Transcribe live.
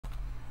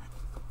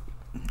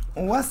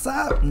What's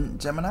up,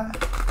 Gemini?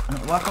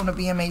 Welcome to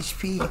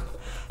BMHP.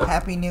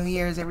 Happy New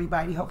Year's,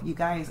 everybody. Hope you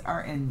guys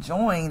are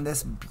enjoying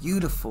this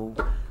beautiful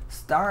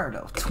start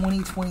of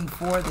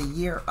 2024, the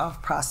year of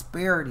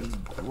prosperity,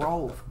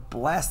 growth,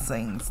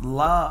 blessings,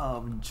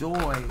 love,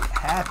 joy,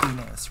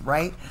 happiness,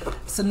 right?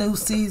 It's a new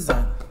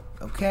season,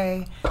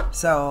 okay?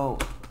 So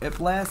if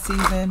last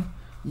season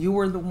you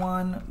were the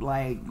one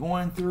like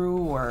going through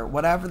or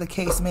whatever the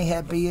case may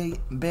have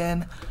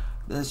been,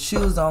 the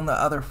shoes on the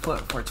other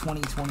foot for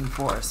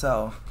 2024.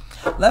 So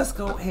let's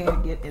go ahead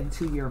and get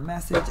into your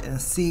message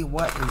and see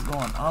what is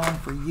going on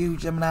for you,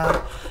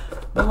 Gemini.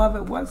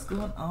 Beloved, what's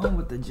going on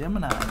with the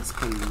Geminis,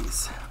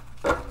 please?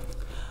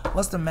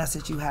 What's the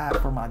message you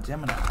have for my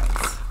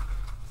Geminis?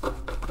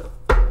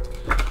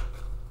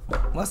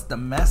 What's the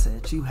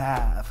message you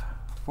have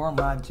for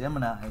my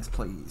Geminis,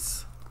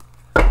 please?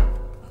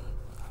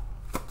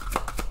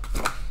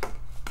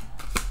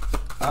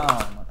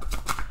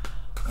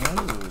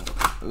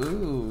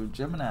 Ooh,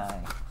 Gemini.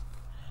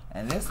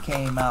 And this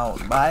came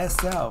out by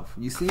itself.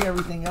 You see,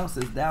 everything else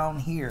is down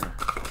here.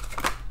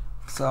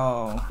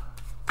 So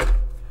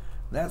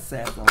that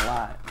says a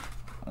lot.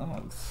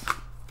 Oh,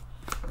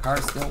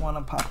 cards still want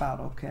to pop out,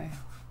 okay?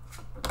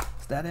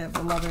 Is that it,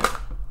 beloved?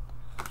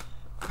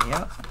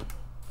 Yep.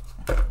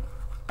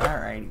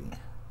 Alrighty.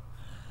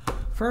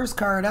 First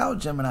card out,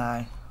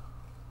 Gemini.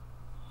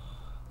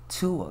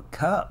 Two of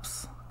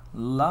Cups.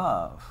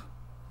 Love.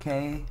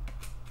 Okay?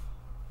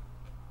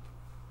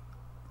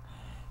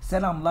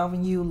 Said I'm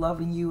loving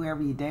you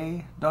every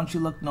day. Don't you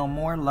look no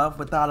more. Love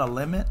without a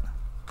limit.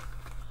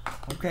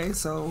 Okay,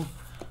 so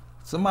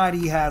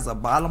somebody has a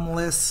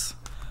bottomless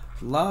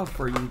love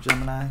for you,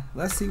 Gemini.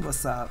 Let's see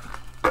what's up.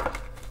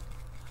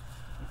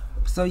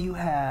 So you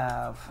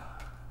have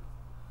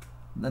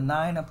the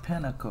Nine of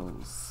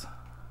Pentacles,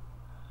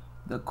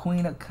 the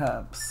Queen of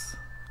Cups,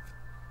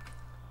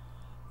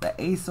 the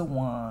Ace of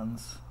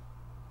Wands,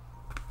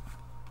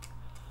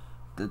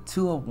 the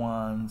Two of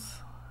Wands,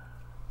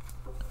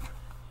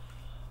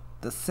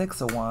 the Six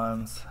of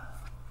Wands,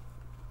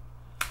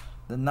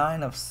 the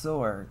Nine of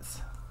Swords,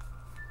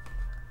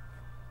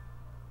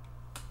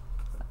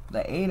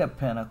 the Eight of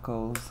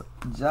Pentacles,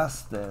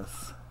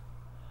 Justice,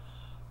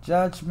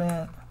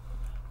 Judgment,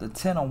 the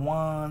Ten of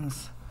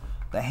Wands,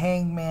 the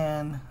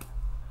Hangman,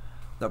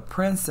 the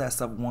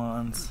Princess of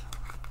Wands,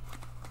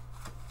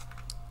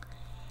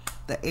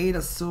 the Eight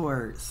of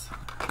Swords,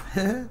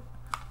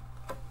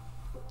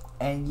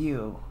 and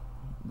you,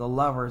 the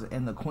Lovers,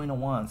 and the Queen of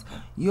Wands.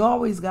 You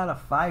always got a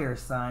fire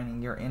sign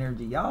in your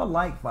energy. Y'all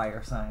like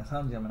fire signs,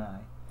 huh, Gemini?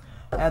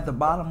 At the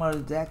bottom of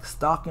the deck,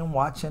 stalking,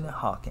 watching, and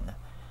hawking.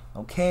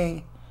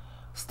 Okay?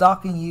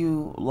 Stalking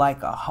you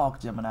like a hawk,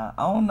 Gemini.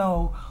 I don't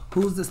know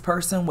who's this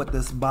person with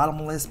this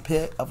bottomless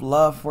pit of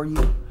love for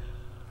you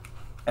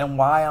and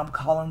why I'm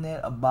calling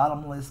it a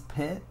bottomless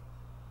pit.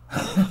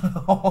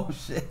 Oh,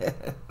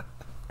 shit.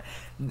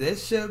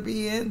 This should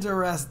be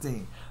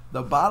interesting.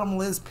 The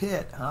bottomless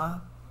pit, huh?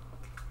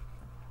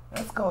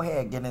 Let's go ahead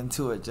and get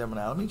into it,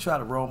 Gemini. Let me try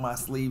to roll my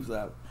sleeves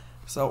up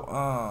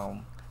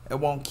so it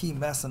won't keep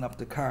messing up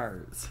the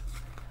cards.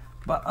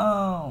 But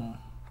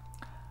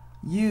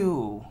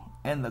you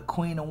and the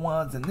Queen of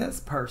Wands and this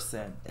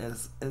person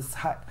is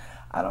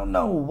I don't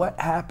know what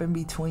happened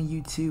between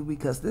you two,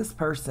 because this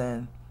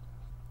person,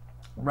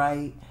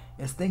 right,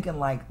 is thinking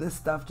like this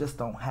stuff just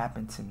don't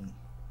happen to me,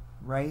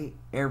 right,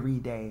 every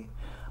day.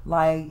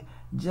 Like,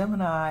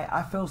 Gemini,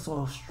 I feel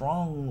so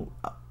strong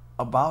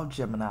about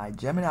Gemini.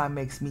 Gemini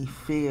makes me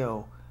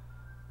feel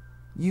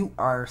you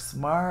are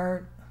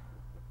smart,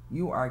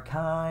 you are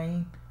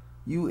kind,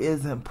 you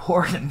is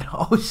important.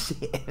 Oh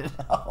shit.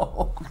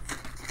 No.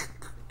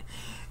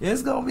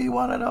 It's gonna be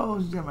one of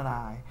those,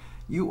 Gemini.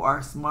 You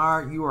are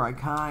smart, you are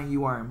kind,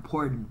 you are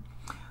important.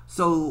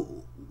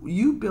 So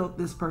you built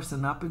this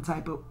person up in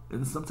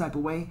some type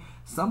of way.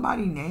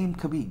 Somebody name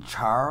could be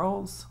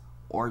Charles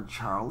or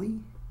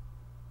Charlie.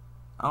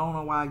 I don't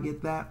know why I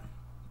get that.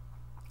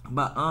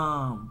 But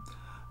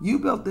you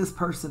built this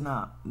person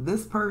up.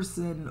 This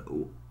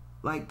person,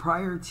 like,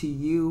 prior to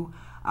you,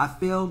 I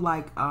feel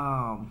like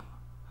I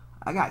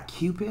got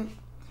Cupid.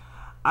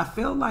 I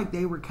feel like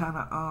they were kind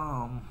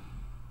of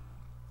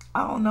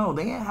I don't know,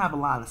 they didn't have a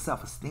lot of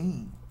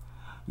self-esteem.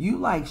 You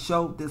like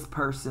showed this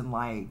person,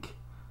 like,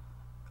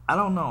 I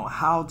don't know,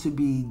 how to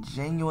be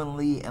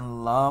genuinely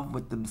in love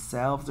with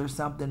themselves or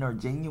something, or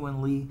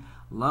genuinely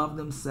love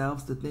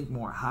themselves, to think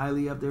more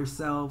highly of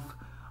themselves.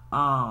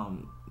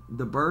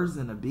 The birds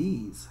and the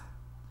bees.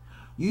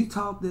 You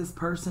taught this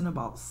person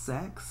about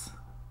sex,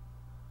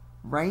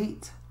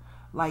 right?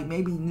 Like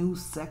maybe new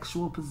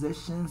sexual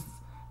positions,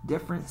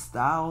 different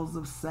styles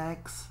of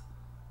sex,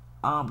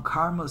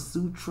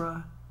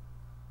 Karmasutra.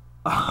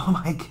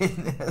 Oh my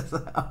goodness.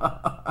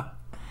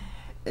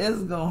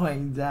 It's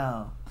going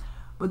down.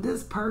 But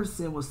this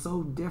person was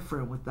so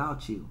different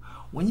without you.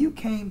 When you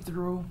came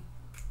through,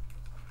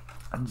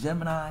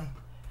 Gemini,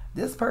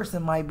 this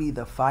person might be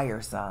the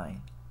fire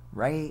sign,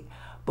 right?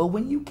 But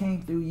when you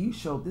came through, you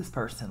showed this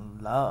person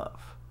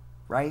love,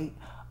 right?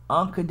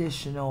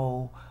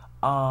 Unconditional,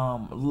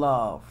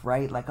 love,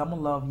 right? Like, I'm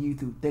gonna love you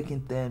through thick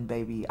and thin,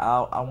 baby.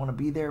 I want to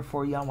be there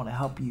for you. I want to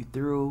help you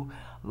through.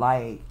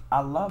 Like,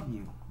 I love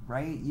you,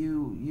 right?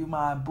 You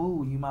my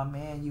boo, you my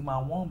man, you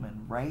my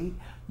woman, right?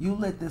 You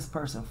lit this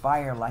person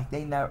fire like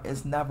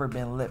it's never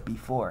been lit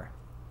before.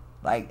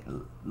 Like,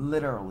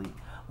 literally.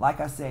 Like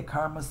I said,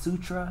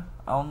 Karmasutra.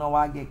 I don't know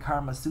why I get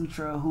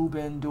Karmasutra. Who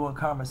been doing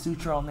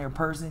Karmasutra on their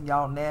person?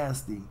 Y'all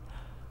nasty.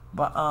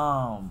 But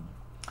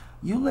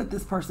you lit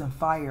this person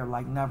fire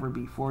like never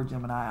before,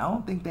 Gemini. I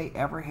don't think they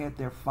ever had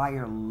their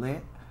fire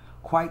lit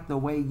quite the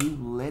way you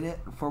lit it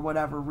for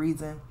whatever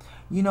reason.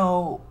 You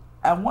know,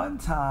 at one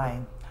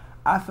time,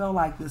 I felt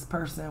like this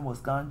person was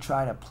going to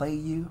try to play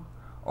you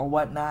or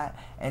whatnot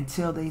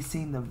until they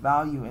seen the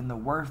value and the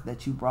worth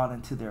that you brought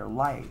into their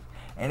life.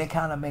 And it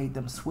kind of made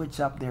them switch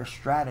up their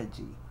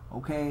strategy,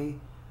 okay?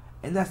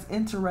 And that's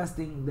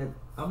interesting that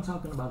I'm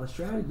talking about a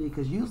strategy,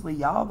 because usually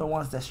y'all the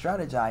ones that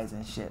strategize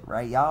and shit,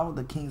 right? Y'all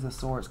the kings of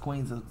swords,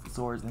 queens of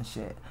swords and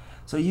shit.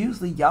 So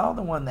usually y'all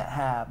the one that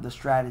have the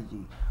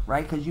strategy,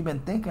 right? Because you've been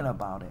thinking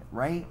about it,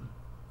 right?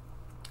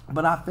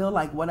 But I feel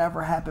like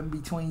whatever happened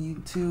between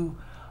you two,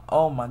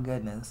 oh my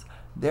goodness,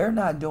 they're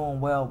not doing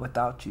well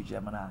without you,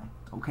 Gemini,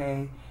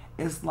 okay?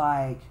 It's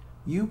like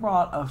you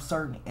brought a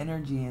certain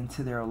energy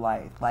into their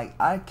life. Like,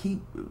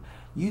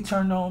 you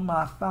turned on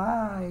my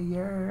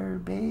fire,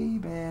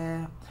 baby,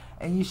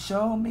 and you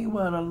showed me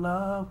what a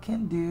love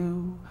can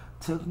do.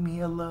 Took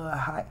me a little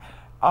high,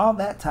 all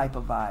that type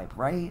of vibe,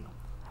 right?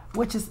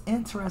 Which is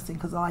interesting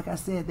because, like I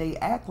said, they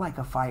act like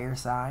a fire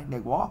sign. They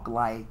walk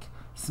like,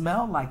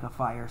 smell like a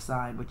fire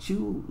sign, but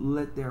you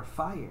lit their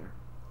fire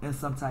in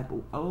some type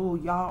of, oh,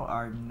 y'all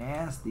are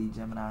nasty,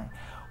 Gemini.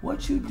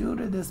 What you do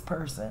to this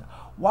person?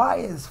 Why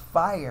is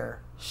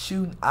fire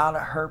shooting out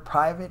of her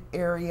private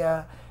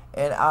area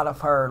and out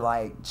of her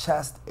like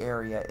chest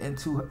area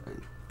into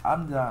her?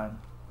 I'm done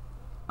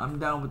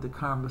with the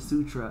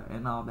Karmasutra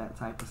and all that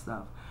type of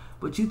stuff.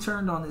 But you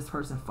turned on this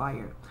person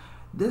fire.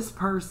 This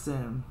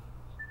person,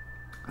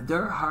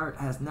 their heart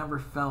has never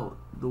felt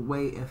the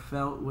way it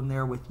felt when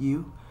they're with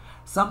you.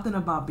 Something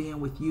about being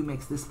with you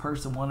makes this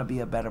person want to be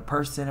a better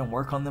person and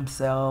work on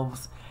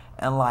themselves.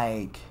 And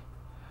like,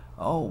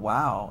 oh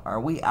wow, are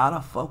we out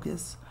of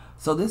focus?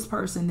 So this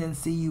person didn't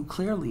see you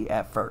clearly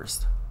at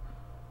first.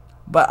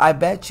 But I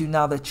bet you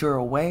now that you're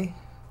away,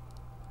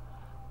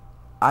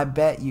 I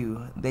bet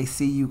you they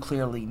see you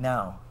clearly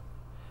now.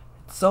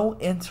 It's so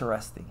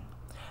interesting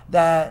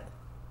that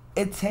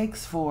it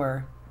takes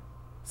for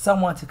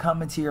someone to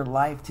come into your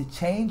life to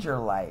change your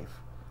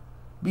life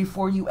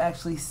before you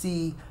actually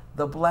see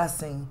the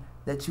blessing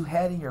that you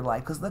had in your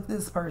life. Because look at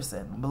this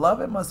person.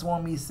 Beloved must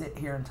want me to sit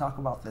here and talk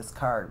about this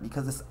card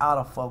because it's out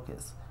of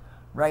focus,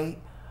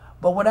 right?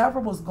 But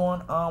whatever was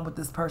going on with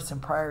this person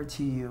prior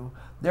to you,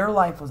 their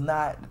life was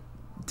not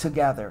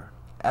together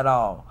at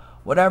all.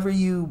 Whatever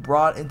you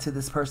brought into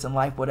this person's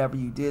life, whatever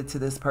you did to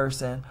this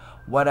person,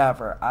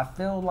 whatever, I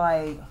feel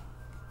like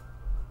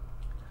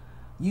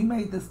you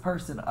made this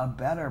person a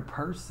better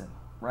person,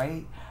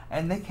 right?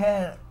 And they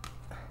can't,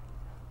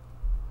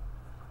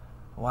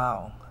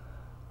 wow.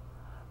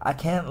 I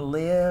can't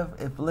live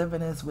if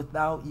living is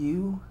without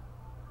you.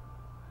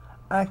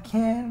 I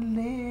can't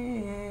live.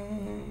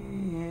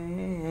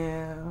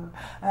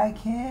 I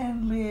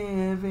can't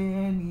live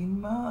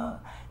anymore.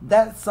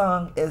 That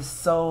song is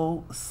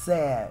so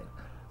sad.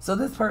 So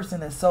this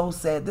person is so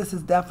sad. This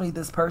is definitely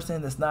this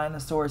person, this Nine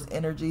of Swords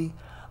energy.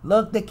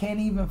 Look, they can't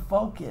even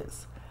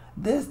focus.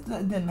 This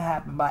didn't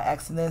happen by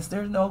accident.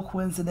 There's no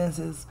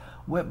coincidences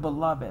with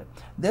beloved.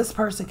 This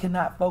person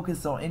cannot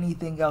focus on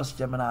anything else,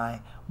 Gemini,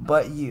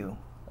 but you.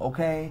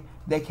 Okay?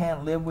 They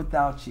can't live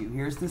without you.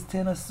 Here's this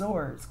Ten of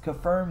Swords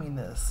confirming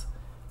this.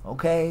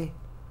 Okay?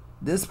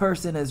 This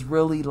person is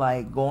really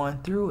like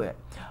going through it.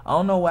 I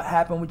don't know what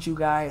happened with you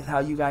guys, how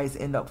you guys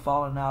end up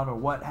falling out or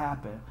what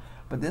happened.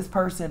 But this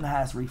person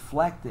has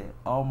reflected.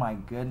 Oh my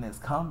goodness.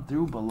 Come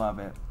through,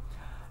 beloved.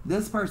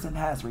 This person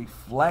has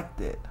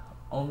reflected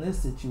on this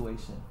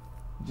situation,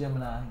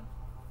 Gemini.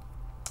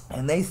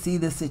 And they see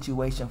this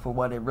situation for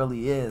what it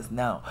really is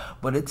now.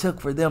 But it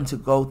took for them to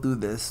go through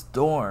this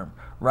storm,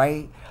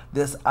 right?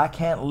 This I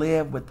can't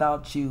live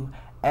without you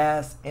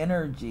as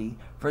energy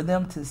for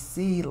them to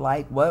see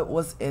like what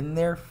was in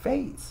their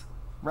face,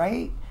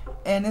 right?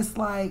 And it's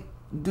like,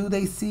 are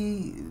they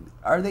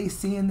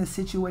seeing the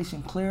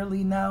situation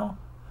clearly now?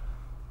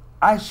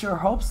 I sure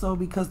hope so,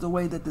 because the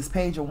way that this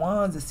Page of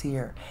Wands is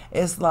here,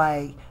 it's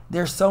like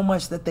there's so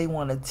much that they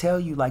want to tell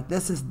you. Like,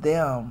 this is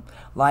them,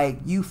 like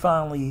you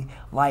finally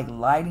like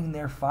lighting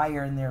their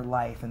fire in their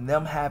life and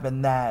them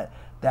having that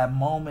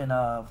moment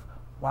of,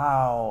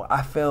 wow,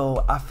 I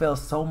feel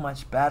so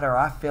much better.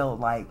 I feel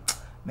like,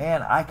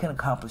 man, I can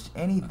accomplish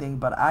anything,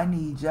 but I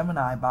need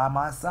Gemini by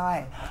my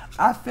side.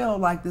 I feel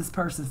like this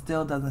person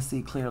still doesn't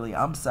see clearly.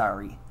 I'm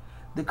sorry.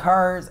 The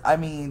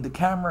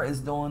camera is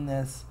doing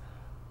this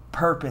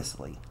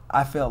purposely,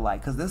 I feel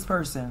like, because this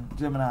person,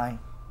 Gemini,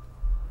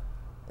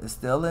 is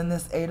still in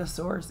this Eight of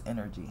Swords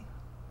energy.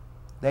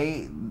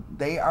 They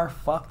are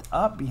fucked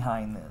up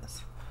behind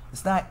this.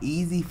 It's not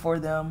easy for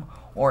them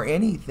or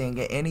anything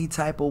in any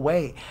type of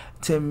way.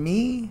 To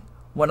me,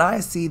 when I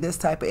see this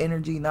type of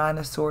energy, 9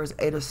 of Swords,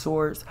 8 of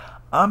Swords,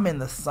 I'm in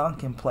the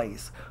sunken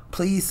place.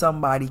 Please,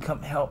 somebody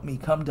come help me.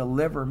 Come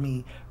deliver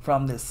me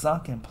from this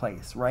sunken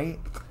place, right?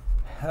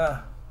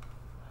 I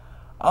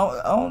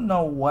don't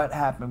know what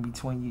happened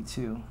between you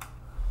two.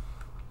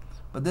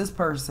 But this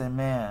person,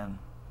 man,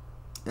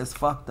 is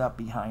fucked up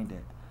behind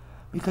it.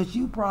 Because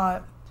you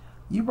brought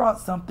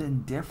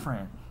something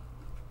different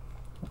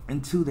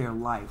into their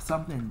life.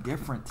 Something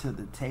different to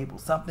the table.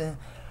 Something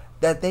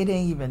that they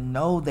didn't even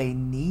know they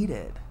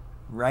needed,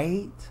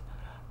 right?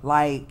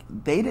 Like,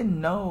 they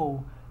didn't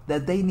know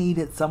that they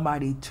needed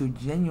somebody to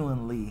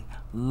genuinely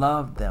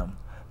love them,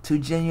 to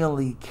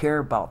genuinely care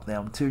about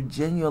them, to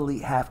genuinely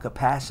have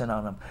compassion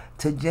on them,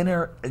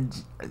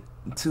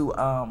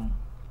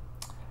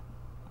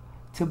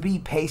 to be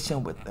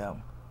patient with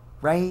them,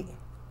 right?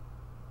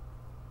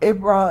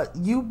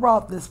 You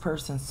brought this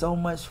person so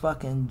much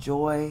fucking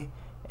joy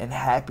and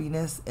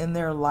happiness in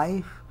their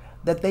life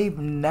that they've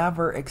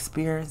never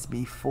experienced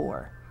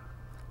before.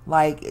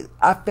 Like,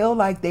 I feel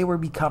like they were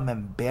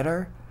becoming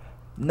bitter,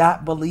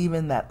 not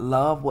believing that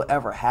love will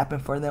ever happen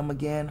for them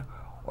again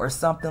or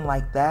something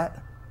like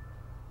that.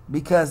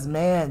 Because,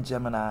 man,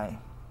 Gemini,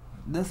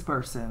 this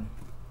person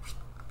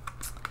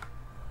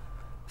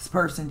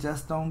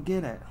just don't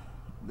get it.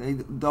 They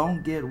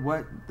don't get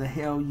what the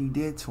hell you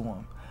did to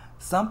them.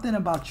 Something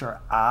about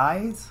your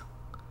eyes,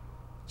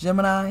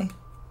 Gemini,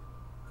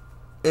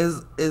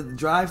 it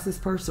drives this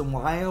person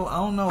wild. I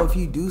don't know if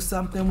you do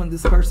something when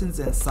this person's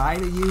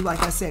inside of you,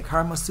 like I said,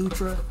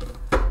 Karmasutra.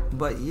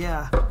 But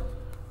yeah,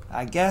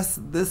 I guess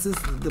this is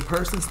the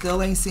person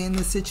still ain't seeing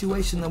the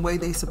situation the way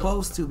they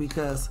supposed to,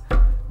 because,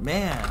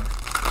 man,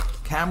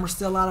 camera's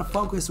still out of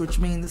focus, which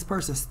means this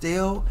person's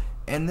still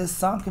in this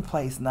sunken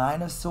place.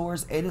 9 of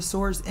Swords, 8 of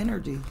Swords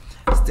energy.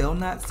 Still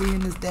not seeing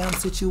this damn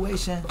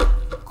situation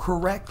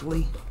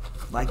correctly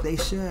like they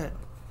should.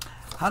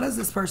 How does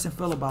this person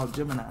feel about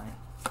Gemini?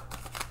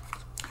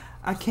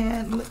 I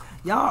can't.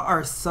 Y'all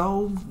are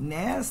so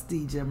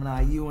nasty,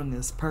 Gemini, you and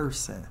this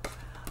person.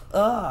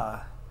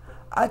 I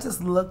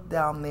just looked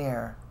down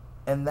there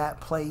in that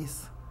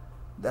place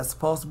that's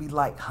supposed to be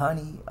like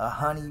honey, a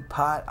honey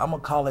pot. I'm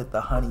going to call it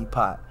the honey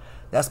pot.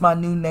 That's my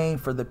new name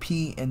for the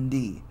P and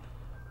D.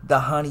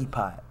 The honey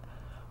pot.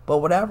 But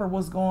whatever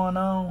was going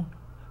on,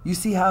 you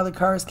see how the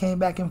cards came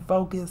back in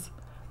focus?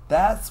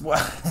 That's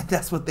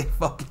what they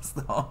focused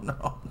on.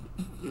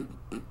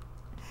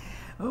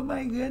 Oh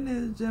my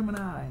goodness,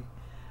 Gemini.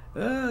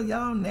 Oh,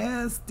 y'all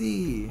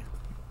nasty.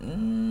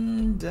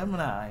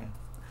 Gemini.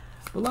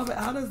 Beloved,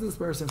 how does this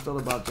person feel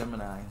about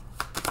Gemini?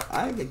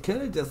 I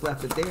could have just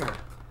left it there,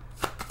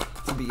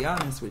 to be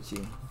honest with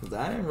you, because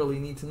I didn't really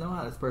need to know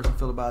how this person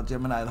feel about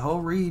Gemini. The whole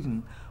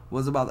reading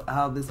was about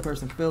how this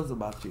person feels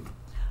about you.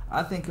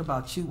 I think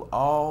about you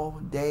all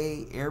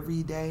day,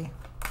 every day.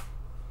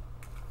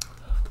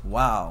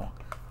 Wow.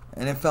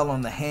 And it fell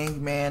on the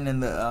Hangman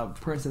and the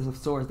Princess of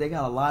Swords. They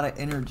got a lot of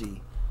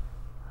energy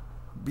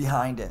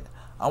behind it.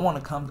 I want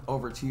to come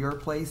over to your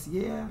place.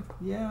 Yeah.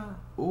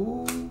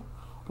 Ooh.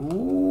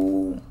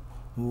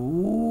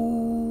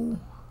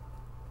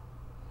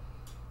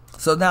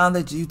 So now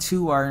that you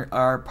two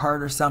are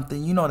part of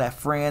something, you know, that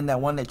friend, that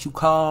one that you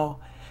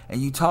call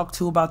and you talk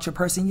to about your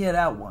person, yeah,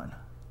 that one.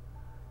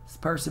 This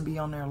person be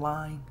on their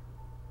line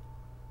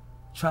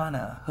trying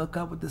to hook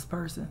up with this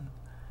person.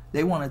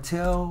 They want to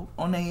tell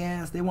on their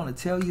ass. They want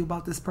to tell you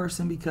about this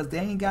person because they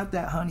ain't got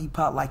that honey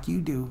pot like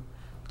you do,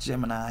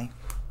 Gemini.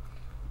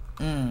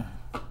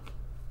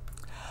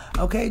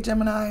 Okay,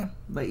 Gemini.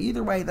 But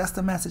either way, that's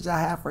the message I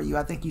have for you.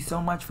 I thank you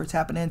so much for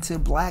tapping into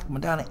Black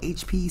Madonna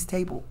HP's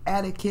Table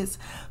Etiquettes.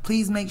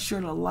 Please make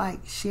sure to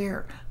like,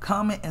 share,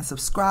 comment, and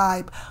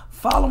subscribe.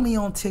 Follow me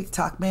on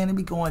TikTok, man. It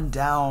be going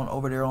down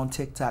over there on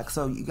TikTok.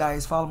 So you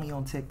guys follow me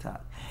on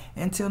TikTok.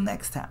 Until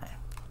next time,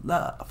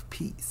 love,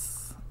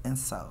 peace, and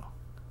so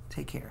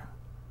take care.